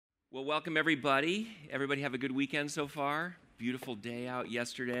Well, welcome everybody. Everybody have a good weekend so far? Beautiful day out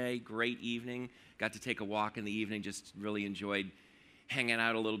yesterday, great evening. Got to take a walk in the evening, just really enjoyed hanging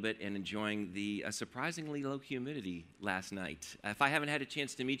out a little bit and enjoying the surprisingly low humidity last night. If I haven't had a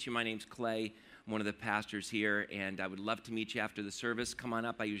chance to meet you, my name's Clay. I'm one of the pastors here, and I would love to meet you after the service. Come on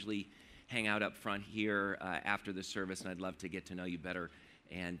up. I usually hang out up front here after the service, and I'd love to get to know you better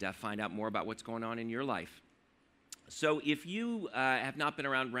and find out more about what's going on in your life. So if you have not been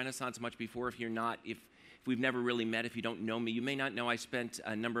around Renaissance much before, if we've never really met, if you don't know me, you may not know I spent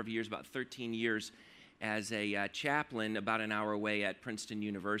a number of years, about 13 years, as a chaplain about an hour away at Princeton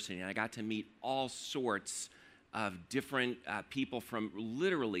University. And I got to meet all sorts of different people from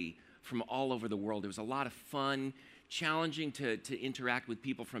all over the world. It was a lot of fun, challenging to interact with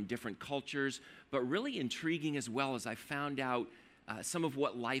people from different cultures, but really intriguing as well as I found out some of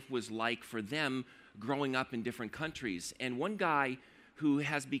what life was like for them growing up in different countries. And one guy who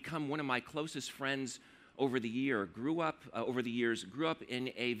has become one of my closest friends over the years grew up in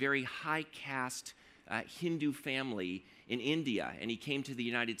a very high caste Hindu family in India, and he came to the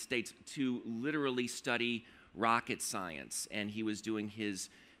United States to literally study rocket science. And he was doing his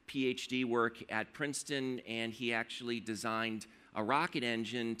PhD work at Princeton, and he actually designed a rocket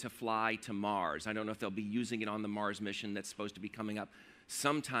engine to fly to Mars. I don't know if they'll be using it on the Mars mission that's supposed to be coming up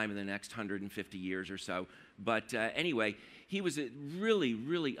sometime in the next 150 years or so. But anyway, he was a really,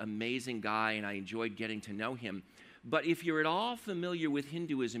 really amazing guy, and I enjoyed getting to know him. But if you're at all familiar with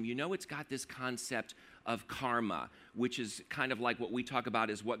Hinduism, you know it's got this concept of karma, which is kind of like what we talk about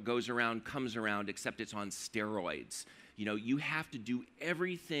as what goes around comes around, except it's on steroids. You know, you have to do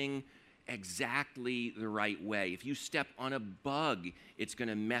everything exactly the right way. If you step on a bug, it's going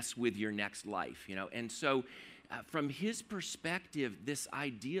to mess with your next life, you know. And so from his perspective, this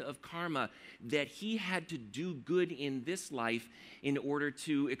idea of karma, that he had to do good in this life in order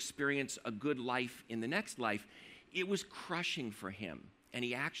to experience a good life in the next life, it was crushing for him. And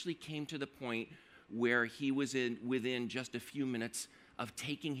he actually came to the point where he was within just a few minutes of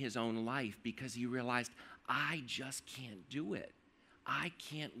taking his own life because he realized, I just can't do it. I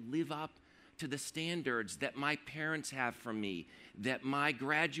can't live up to the standards that my parents have for me, that my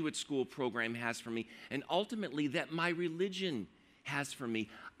graduate school program has for me, and ultimately that my religion has for me.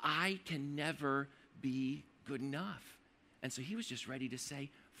 I can never be good enough. And so he was just ready to say,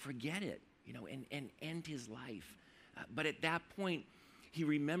 forget it, you know, and end his life. But at that point, he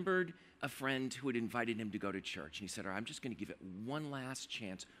remembered a friend who had invited him to go to church. And he said, all right, I'm just going to give it one last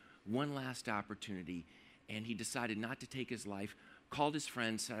chance, one last opportunity. And he decided not to take his life, called his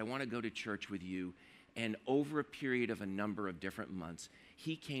friend, said, I want to go to church with you. And over a period of a number of different months,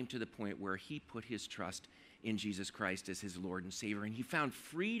 he came to the point where he put his trust in Jesus Christ as his Lord and Savior. And he found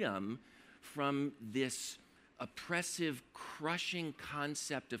freedom from this oppressive, crushing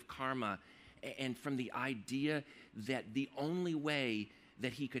concept of karma and from the idea that the only way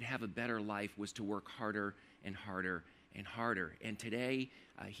that he could have a better life was to work harder and harder and harder. And today,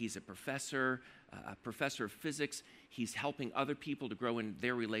 he's a professor of physics. He's helping other people to grow in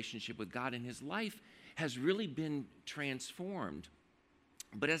their relationship with God, and his life has really been transformed.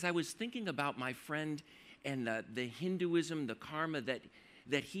 But as I was thinking about my friend and the Hinduism, the karma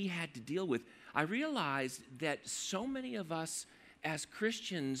that he had to deal with, I realized that so many of us as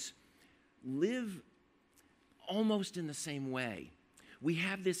Christians live almost in the same way. We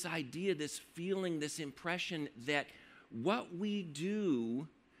have this idea, this feeling, this impression that what we do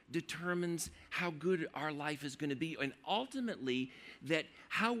determines how good our life is going to be, and ultimately that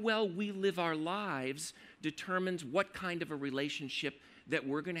how well we live our lives determines what kind of a relationship that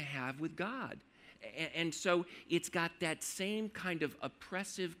we're going to have with God. And so it's got that same kind of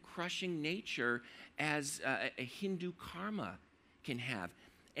oppressive, crushing nature as a Hindu karma can have.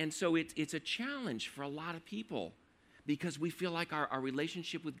 And so it's a challenge for a lot of people because we feel like our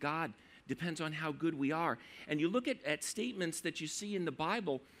relationship with God depends on how good we are. And you look at statements that you see in the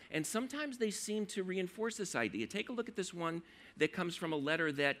Bible, and sometimes they seem to reinforce this idea. Take a look at this one that comes from a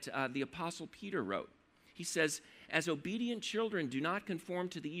letter that the Apostle Peter wrote. He says, as obedient children, do not conform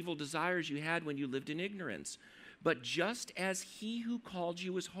to the evil desires you had when you lived in ignorance. But just as he who called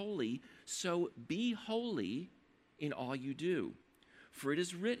you is holy, so be holy in all you do. For it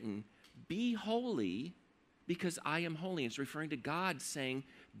is written, be holy because I am holy. It's referring to God saying,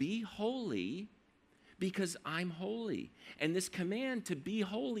 be holy because I'm holy. And this command to be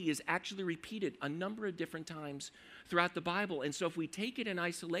holy is actually repeated a number of different times throughout the Bible. And so if we take it in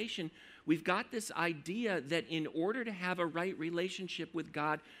isolation, we've got this idea that in order to have a right relationship with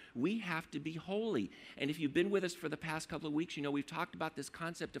God, we have to be holy. And if you've been with us for the past couple of weeks, you know we've talked about this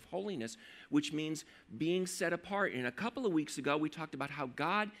concept of holiness, which means being set apart. And a couple of weeks ago, we talked about how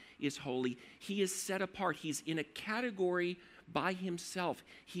God is holy. He is set apart. He's in a category by himself.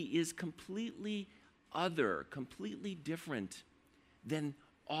 He is completely other, completely different than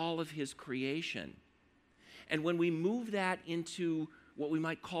all of his creation. And when we move that into what we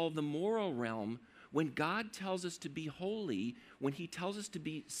might call the moral realm, when God tells us to be holy, when he tells us to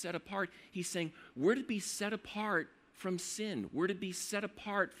be set apart, he's saying we're to be set apart from sin. We're to be set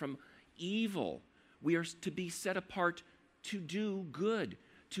apart from evil. We are to be set apart to do good,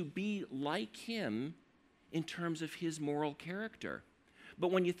 to be like him in terms of his moral character.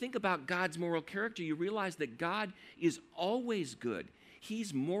 But when you think about God's moral character, you realize that God is always good.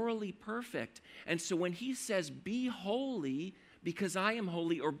 He's morally perfect. And so when he says, be holy because I am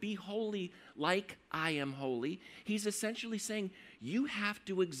holy, or be holy like I am holy, he's essentially saying, you have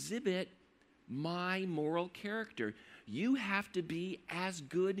to exhibit my moral character. You have to be as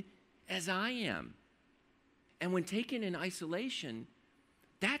good as I am. And when taken in isolation,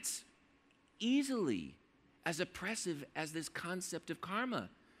 that's easily as oppressive as this concept of karma.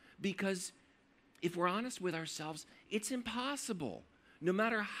 Because if we're honest with ourselves, it's impossible. No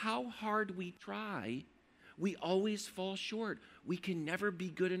matter how hard we try, we always fall short. We can never be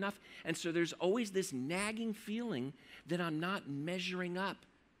good enough. And so there's always this nagging feeling that I'm not measuring up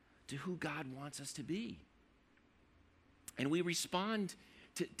to who God wants us to be. And we respond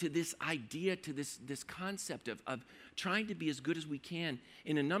to this idea, to this concept of trying to be as good as we can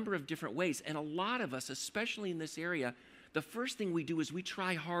in a number of different ways. And a lot of us, especially in this area, the first thing we do is we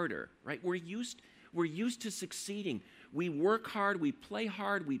try harder, right? We're used to succeeding. We work hard, we play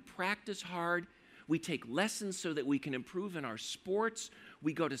hard, we practice hard, we take lessons so that we can improve in our sports,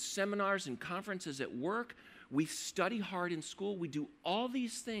 we go to seminars and conferences at work, we study hard in school, we do all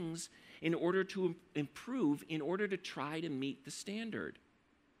these things in order to improve, in order to try to meet the standard.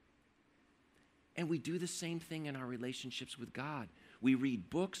 And we do the same thing in our relationships with God. We read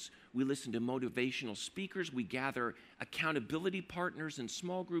books, we listen to motivational speakers, we gather accountability partners in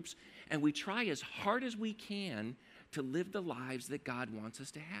small groups, and we try as hard as we can to live the lives that God wants us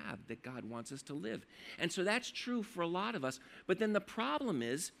to have, that God wants us to live. And so that's true for a lot of us. But then the problem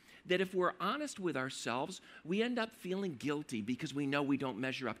is that if we're honest with ourselves, we end up feeling guilty because we know we don't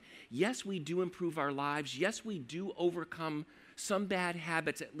measure up. Yes, we do improve our lives. Yes, we do overcome some bad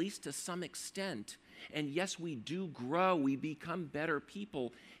habits, at least to some extent. And yes, we do grow. We become better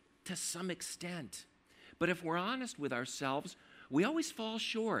people to some extent. But if we're honest with ourselves, we always fall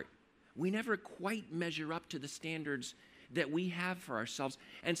short. We never quite measure up to the standards that we have for ourselves.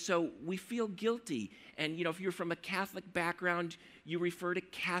 And so we feel guilty. And, you know, if you're from a Catholic background, you refer to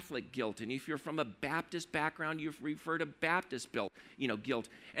Catholic guilt. And if you're from a Baptist background, you refer to Baptist guilt.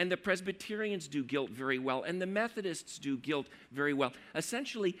 And the Presbyterians do guilt very well. And the Methodists do guilt very well.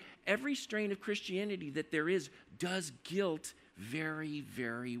 Essentially, every strain of Christianity that there is does guilt very,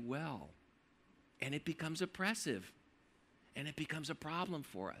 very well. And it becomes oppressive. And it becomes a problem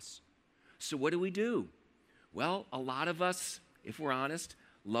for us. So what do? Well, a lot of us, if we're honest,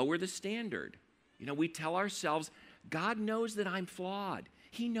 lower the standard. You know, we tell ourselves, God knows that I'm flawed.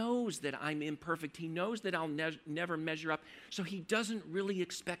 He knows that I'm imperfect. He knows that I'll never measure up. So he doesn't really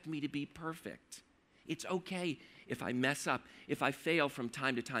expect me to be perfect. It's okay if I mess up, if I fail from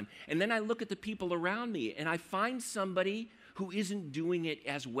time to time. And then I look at the people around me and I find somebody who isn't doing it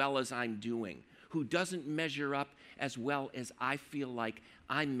as well as I'm doing, who doesn't measure up as well as I feel like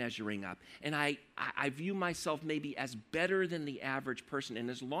I'm measuring up. And I view myself maybe as better than the average person. And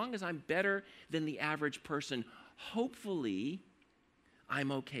as long as I'm better than the average person, hopefully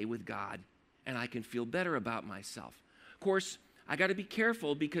I'm okay with God and I can feel better about myself. Of course, I got to be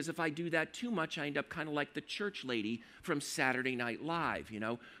careful because if I do that too much, I end up kind of like the church lady from Saturday Night Live, you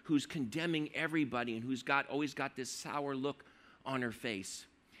know, who's condemning everybody and who's always got this sour look on her face.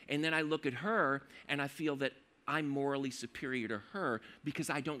 And then I look at her and I feel that I'm morally superior to her because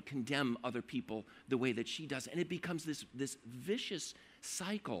I don't condemn other people the way that she does. And it becomes this vicious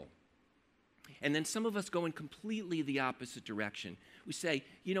cycle. And then some of us go in completely the opposite direction. We say,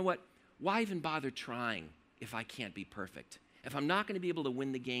 you know what? Why even bother trying if I can't be perfect? If I'm not going to be able to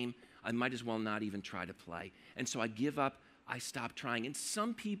win the game, I might as well not even try to play. And so I give up, I stop trying. And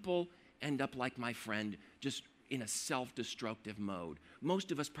some people end up like my friend, just in a self-destructive mode.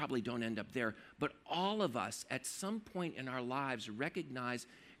 Most of us probably don't end up there, but all of us at some point in our lives recognize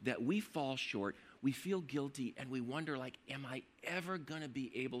that we fall short. we feel guilty and we wonder, like, am I ever going to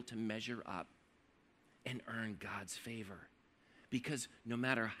be able to measure up and earn God's favor? Because no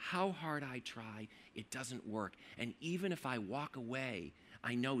matter how hard I try, it doesn't work. And even if I walk away,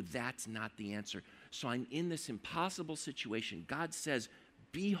 I know that's not the answer. So I'm in this impossible situation. God says,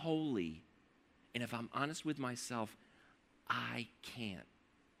 be holy. And if I'm honest with myself, I can't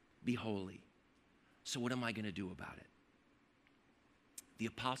be holy. So what am I going to do about it? The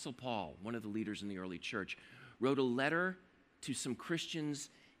Apostle Paul, one of the leaders in the early church, wrote a letter to some Christians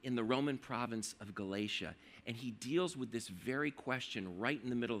in the Roman province of Galatia, and he deals with this very question right in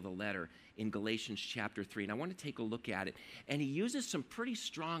the middle of the letter in Galatians chapter 3. And I want to take a look at it. And he uses some pretty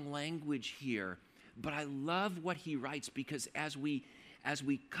strong language here, but I love what he writes because as we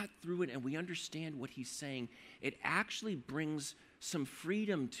cut through it and we understand what he's saying, it actually brings some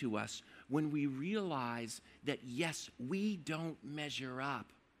freedom to us when we realize that, yes, we don't measure up,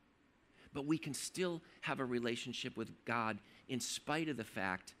 but we can still have a relationship with God in spite of the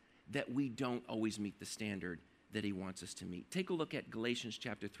fact that we don't always meet the standard that he wants us to meet. Take a look at Galatians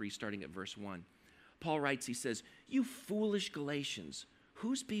chapter 3, starting at verse 1. Paul writes, he says, "You foolish Galatians,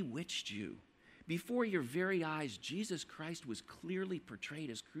 who's bewitched you? Before your very eyes, Jesus Christ was clearly portrayed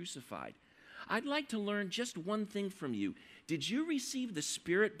as crucified. I'd like to learn just one thing from you. Did you receive the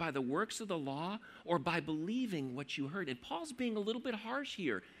Spirit by the works of the law or by believing what you heard?" And Paul's being a little bit harsh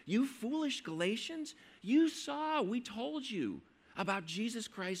here. You foolish Galatians, we told you about Jesus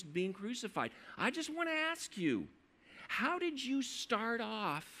Christ being crucified. I just want to ask you, how did you start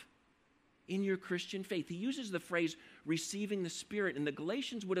off in your Christian faith? He uses the phrase receiving the Spirit, and the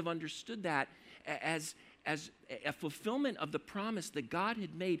Galatians would have understood that as a fulfillment of the promise that God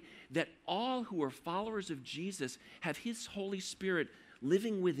had made that all who are followers of Jesus have his Holy Spirit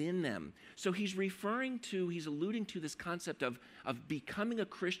living within them. So he's alluding to this concept of becoming a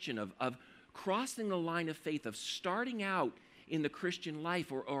Christian, of crossing the line of faith, of starting out in the Christian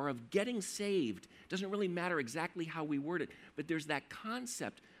life or of getting saved. Doesn't really matter exactly how we word it, but there's that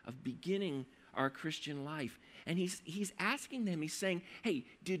concept of beginning our Christian life. And he's asking them, he's saying, hey,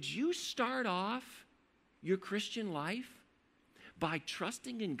 did you start off your Christian life by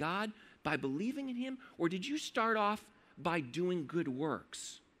trusting in God, by believing in him, or did you start off by doing good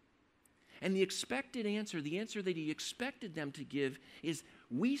works? And the expected answer, the answer that he expected them to give is,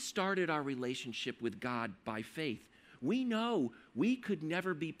 we started our relationship with God by faith. We know we could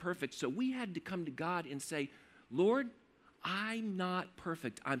never be perfect, so we had to come to God and say, Lord, I'm not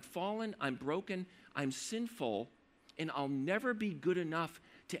perfect. I'm fallen, I'm broken, I'm sinful, and I'll never be good enough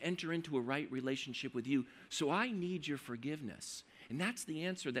to enter into a right relationship with you, so I need your forgiveness. And that's the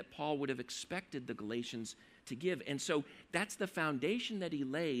answer that Paul would have expected the Galatians to give. And so that's the foundation that he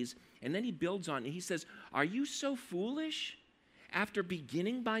lays, and then he builds on it. He says, are you so foolish? After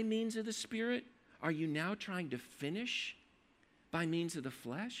beginning by means of the Spirit, are you now trying to finish by means of the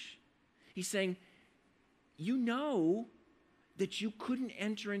flesh? He's saying, you know that you couldn't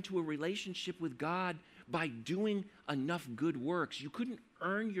enter into a relationship with God by doing enough good works. You couldn't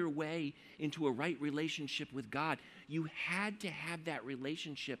earn your way into a right relationship with God. You had to have that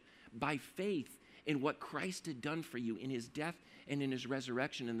relationship by faith in what Christ had done for you in his death and in his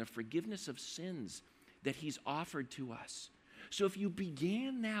resurrection and the forgiveness of sins that he's offered to us. So if you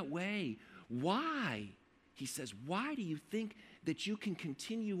began that way, why? He says, why do you think that you can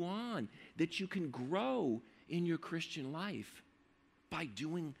continue on, that you can grow in your Christian life by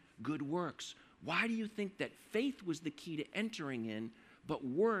doing good works? Why do you think that faith was the key to entering in, but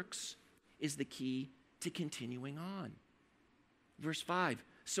works is the key to continuing on? Verse 5,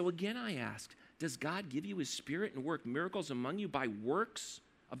 so again I asked, does God give you his Spirit and work miracles among you by works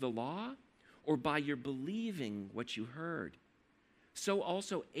of the law or by your believing what you heard? So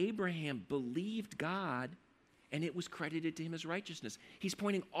also Abraham believed God, and it was credited to him as righteousness. He's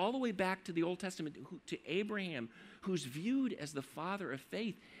pointing all the way back to the Old Testament, to Abraham, who's viewed as the father of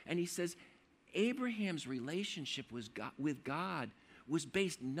faith. And he says Abraham's relationship with God was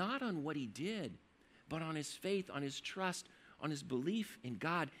based not on what he did, but on his faith, on his trust, on his belief in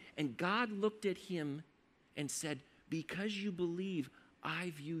God. And God looked at him and said, because you believe,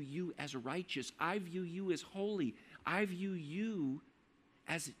 I view you as righteous. I view you as holy. I view you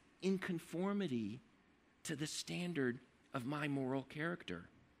as in conformity to the standard of my moral character.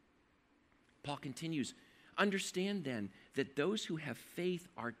 Paul continues, understand then that those who have faith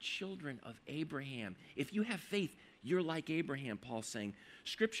are children of Abraham. If you have faith, you're like Abraham, Paul's saying.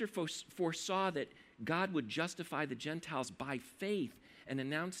 Scripture foresaw that God would justify the Gentiles by faith and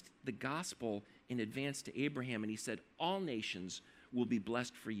announced the gospel in advance to Abraham. And he said, all nations will be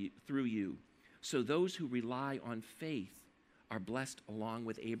blessed through you. So those who rely on faith are blessed along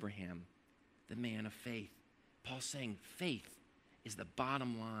with Abraham, the man of faith. Paul's saying faith is the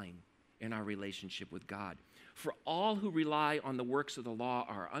bottom line in our relationship with God. For all who rely on the works of the law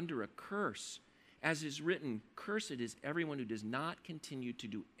are under a curse. As is written, cursed is everyone who does not continue to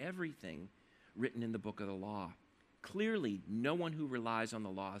do everything written in the book of the law. Clearly, no one who relies on the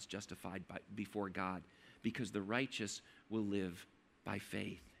law is justified before God, because the righteous will live by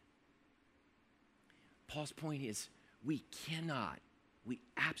faith. Paul's point is we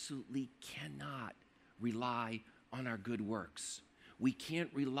absolutely cannot rely on our good works. We can't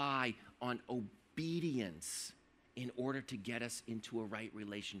rely on obedience in order to get us into a right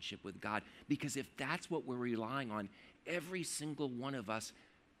relationship with God. Because if that's what we're relying on, every single one of us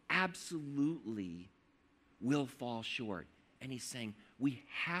absolutely will fall short. And he's saying we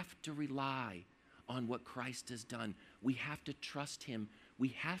have to rely on what Christ has done. We have to trust him. We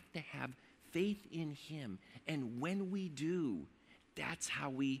have to have faith in him. And when we do, that's how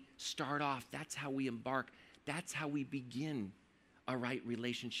we start off. That's how we embark. That's how we begin a right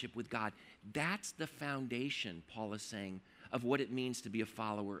relationship with God. That's the foundation, Paul is saying, of what it means to be a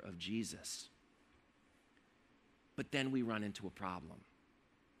follower of Jesus. But then we run into a problem.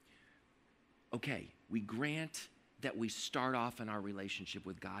 Okay, we grant that we start off in our relationship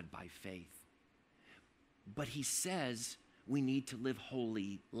with God by faith. But he says we need to live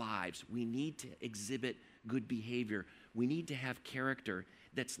holy lives. We need to exhibit good behavior. We need to have character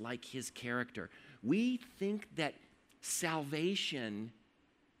that's like his character. We think that salvation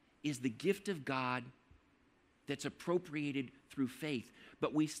is the gift of God that's appropriated through faith.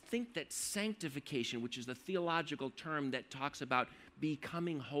 But we think that sanctification, which is the theological term that talks about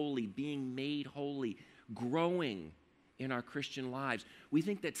becoming holy, being made holy, growing in our Christian lives, we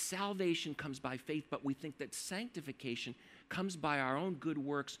think that salvation comes by faith, but we think that sanctification comes by our own good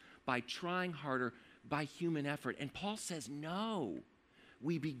works, by trying harder, by human effort. And Paul says, no.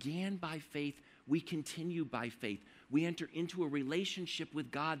 We began by faith. We continue by faith. We enter into a relationship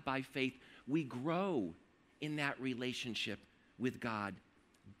with God by faith. We grow in that relationship with God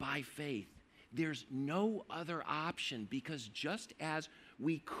by faith. There's no other option, because just as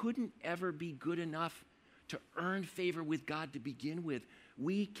we couldn't ever be good enough to earn favor with God to begin with,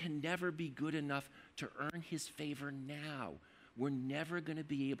 we can never be good enough to earn his favor now. We're never going to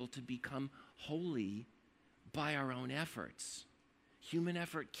be able to become holy by our own efforts. Human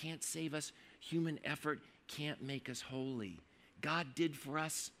effort can't save us. Human effort can't make us holy. God did for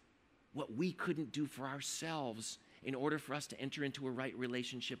us what we couldn't do for ourselves in order for us to enter into a right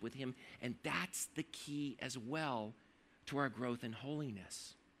relationship with him. And that's the key as well to our growth in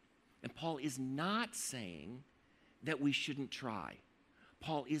holiness. And Paul is not saying that we shouldn't try.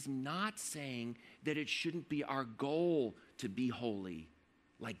 Paul is not saying that it shouldn't be our goal to be holy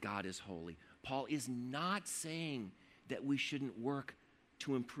like God is holy. Paul is not saying that we shouldn't work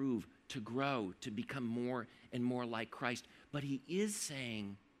to improve, to grow, to become more and more like Christ. But he is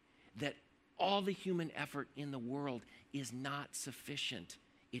saying that all the human effort in the world is not sufficient.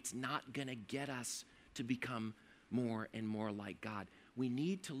 It's not going to get us to become more and more like God. We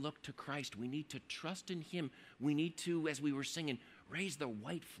need to look to Christ. We need to trust in him. We need to, as we were singing, raise the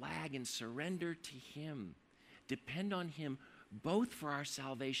white flag and surrender to him. Depend on him both for our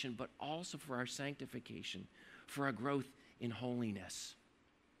salvation, but also for our sanctification, for our growth in holiness.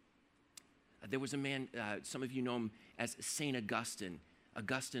 There was a man, some of you know him as St. Augustine,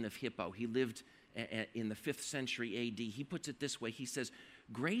 Augustine of Hippo. He lived in the 5th century A.D. He puts it this way. He says,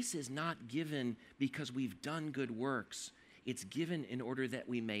 grace is not given because we've done good works. It's given in order that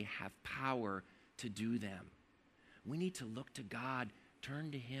we may have power to do them. We need to look to God,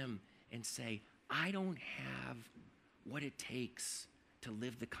 turn to him, and say, I don't have what it takes to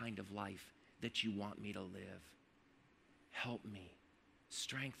live the kind of life that you want me to live. Help me,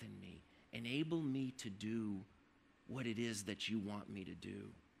 strengthen me, enable me to do what it is that you want me to do.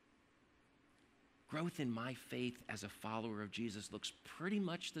 Growth in my faith as a follower of Jesus looks pretty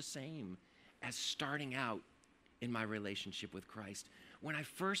much the same as starting out in my relationship with Christ. When I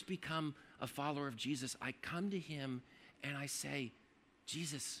first become a follower of Jesus, I come to him and I say,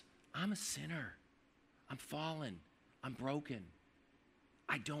 Jesus, I'm a sinner. I'm fallen. I'm broken.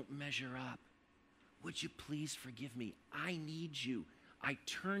 I don't measure up. Would you please forgive me? I need you. I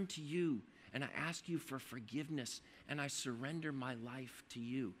turn to you and I ask you for forgiveness and I surrender my life to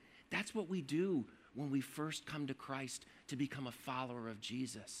you. That's what we do when we first come to Christ to become a follower of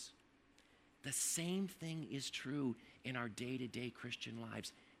Jesus. The same thing is true in our day-to-day Christian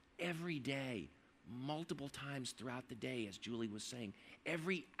lives. Every day, multiple times throughout the day, as Julie was saying,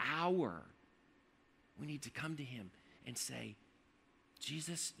 every hour, we need to come to him and say,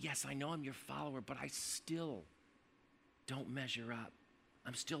 Jesus, yes, I know I'm your follower, but I still don't measure up.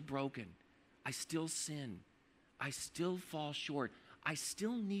 I'm still broken. I still sin. I still fall short. I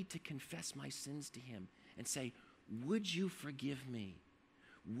still need to confess my sins to him and say, would you forgive me?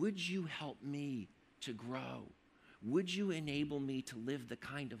 Would you help me to grow? Would you enable me to live the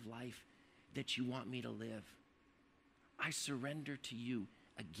kind of life that you want me to live? I surrender to you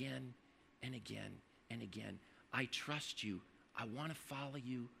again and again and again. I trust you. I want to follow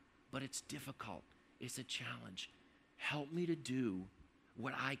you, but it's difficult. It's a challenge. Help me to do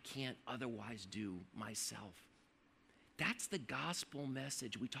what I can't otherwise do myself. That's the gospel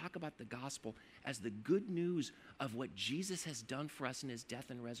message. We talk about the gospel as the good news of what Jesus has done for us in his death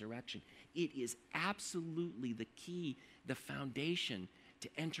and resurrection. It is absolutely the key, the foundation to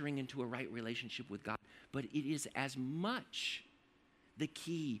entering into a right relationship with God. But it is as much the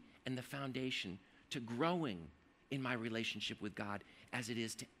key and the foundation to growing in my relationship with God as it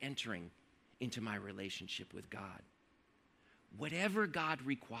is to entering into my relationship with God. Whatever God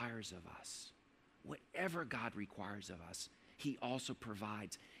requires of us, he also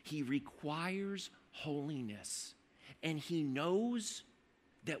provides. He requires holiness, and he knows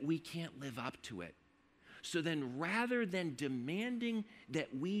that we can't live up to it. So then, rather than demanding that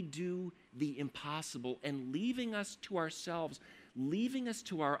we do the impossible and leaving us to ourselves, leaving us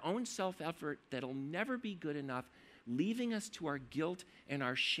to our own self-effort that'll never be good enough, leaving us to our guilt and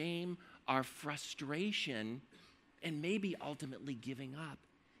our shame, our frustration, and maybe ultimately giving up,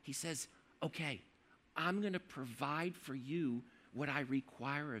 he says, okay, I'm going to provide for you what I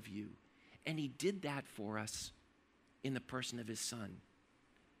require of you. And he did that for us in the person of his Son,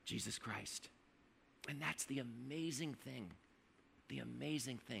 Jesus Christ. And that's the amazing thing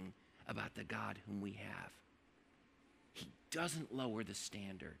about the God whom we have. He doesn't lower the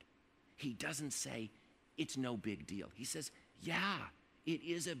standard. He doesn't say, it's no big deal. He says, yeah, it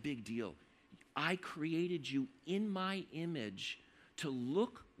is a big deal. I created you in my image to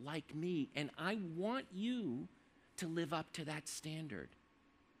look like me, and I want you to live up to that standard.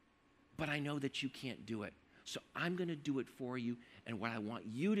 But I know that you can't do it. So I'm going to do it for you, and what I want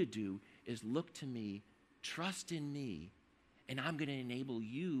you to do is look to me, trust in me, and I'm going to enable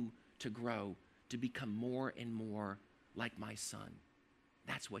you to grow, to become more and more like my Son.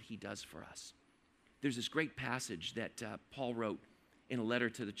 That's what he does for us. There's this great passage that Paul wrote in a letter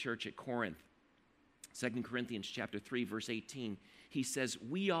to the church at Corinth, 2 Corinthians chapter 3, verse 18. He says,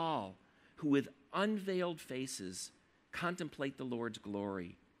 we all who with unveiled faces contemplate the Lord's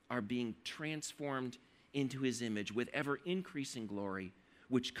glory are being transformed into his image with ever increasing glory,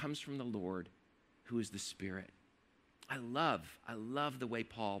 which comes from the Lord, who is the Spirit. I love the way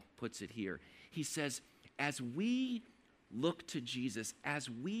Paul puts it here. He says, as we look to Jesus, as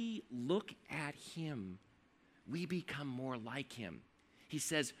we look at him, we become more like him. He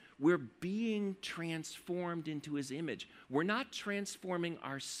says, we're being transformed into his image. We're not transforming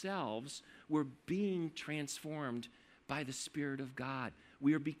ourselves. We're being transformed by the Spirit of God.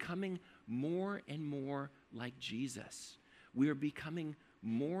 We are becoming more and more like Jesus. We are becoming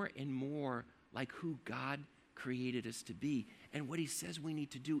more and more like who God created us to be. And what he says we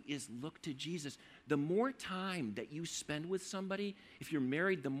need to do is look to Jesus. The more time that you spend with somebody, if you're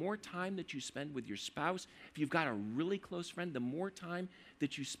married, the more time that you spend with your spouse, if you've got a really close friend, the more time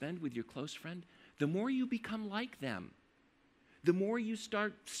that you spend with your close friend, the more you become like them. The more you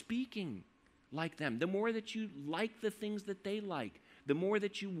start speaking like them, the more that you like the things that they like, the more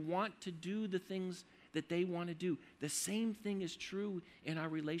that you want to do the things that they want to do. The same thing is true in our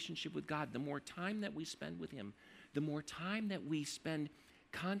relationship with God. The more time that we spend with him, the more time that we spend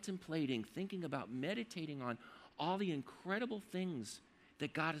contemplating, thinking about, meditating on all the incredible things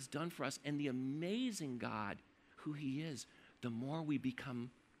that God has done for us and the amazing God who he is, the more we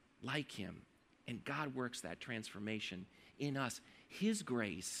become like him. And God works that transformation in us. His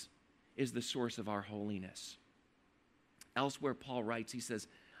grace is the source of our holiness. Elsewhere, Paul writes, he says,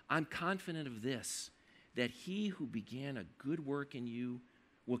 I'm confident of this, that he who began a good work in you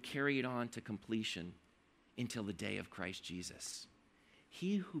will carry it on to completion until the day of Christ Jesus.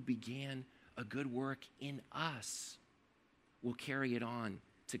 He who began a good work in us will carry it on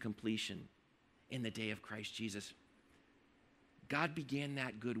to completion in the day of Christ Jesus. God began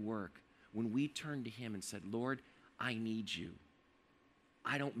that good work when we turned to him and said, Lord, I need you.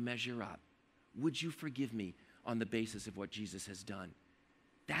 I don't measure up. Would you forgive me on the basis of what Jesus has done?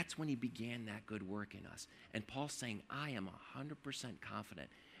 That's when he began that good work in us. And Paul's saying, I am 100% confident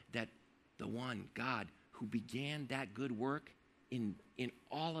that the one, God, who began that good work in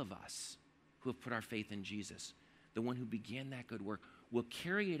all of us who have put our faith in Jesus, the one who began that good work, will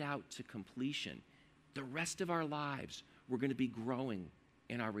carry it out to completion. The rest of our lives, we're going to be growing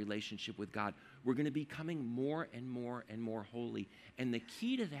in our relationship with God. We're going to be becoming more and more and more holy. And the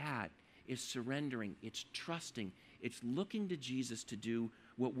key to that is surrendering, it's trusting, it's looking to Jesus to do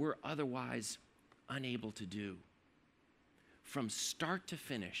what we're otherwise unable to do. From start to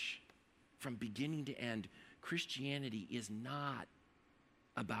finish, from beginning to end, Christianity is not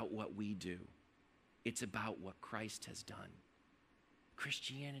about what we do. It's about what Christ has done.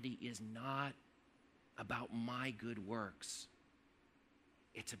 Christianity is not about my good works.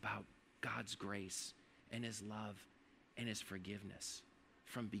 It's about God's grace and his love and his forgiveness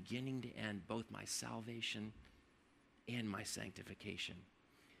from beginning to end, both my salvation and my sanctification.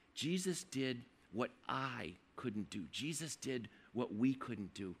 Jesus did what I couldn't do. Jesus did what we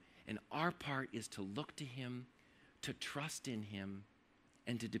couldn't do. And our part is to look to him, to trust in him,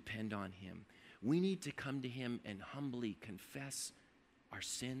 and to depend on him. We need to come to him and humbly confess our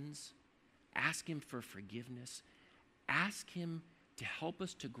sins, ask him for forgiveness, ask him to help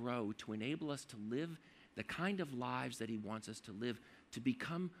us to grow, to enable us to live the kind of lives that he wants us to live, to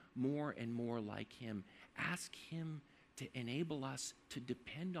become more and more like him. Ask him to enable us to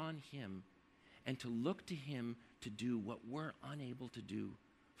depend on him and to look to him to do what we're unable to do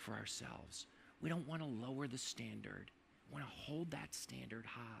for ourselves. We don't want to lower the standard. We want to hold that standard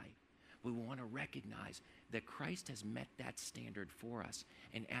high. We want to recognize that Christ has met that standard for us.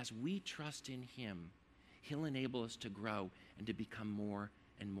 And as we trust in him, he'll enable us to grow and to become more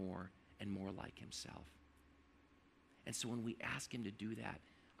and more and more like himself. And so when we ask him to do that,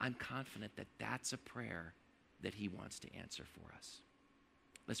 I'm confident that that's a prayer that he wants to answer for us.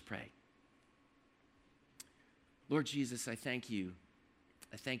 Let's pray. Lord Jesus, I thank you.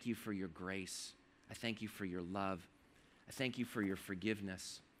 I thank you for your grace. I thank you for your love. I thank you for your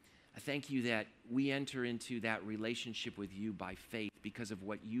forgiveness. I thank you that we enter into that relationship with you by faith because of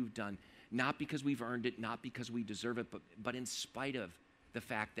what you've done, not because we've earned it, not because we deserve it, but in spite of the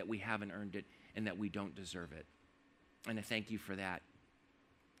fact that we haven't earned it and that we don't deserve it. And I thank you for that.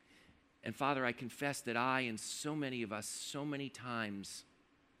 And Father, I confess that I and so many of us so many times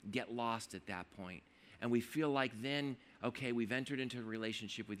get lost at that point. And we feel like then, okay, we've entered into a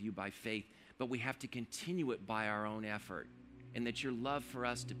relationship with you by faith, but we have to continue it by our own effort, and that your love for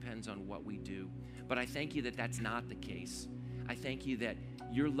us depends on what we do. But I thank you that that's not the case. I thank you that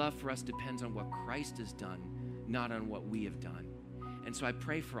your love for us depends on what Christ has done, not on what we have done. And so I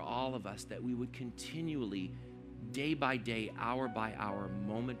pray for all of us that we would continually, day by day, hour by hour,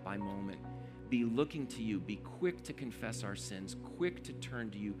 moment by moment, be looking to you, be quick to confess our sins, quick to turn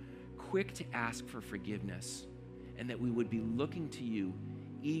to you, quick to ask for forgiveness, and that we would be looking to you,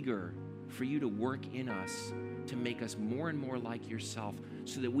 eager for you to work in us to make us more and more like yourself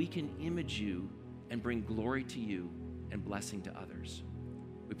so that we can image you and bring glory to you and blessing to others.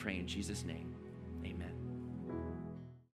 We pray in Jesus' name.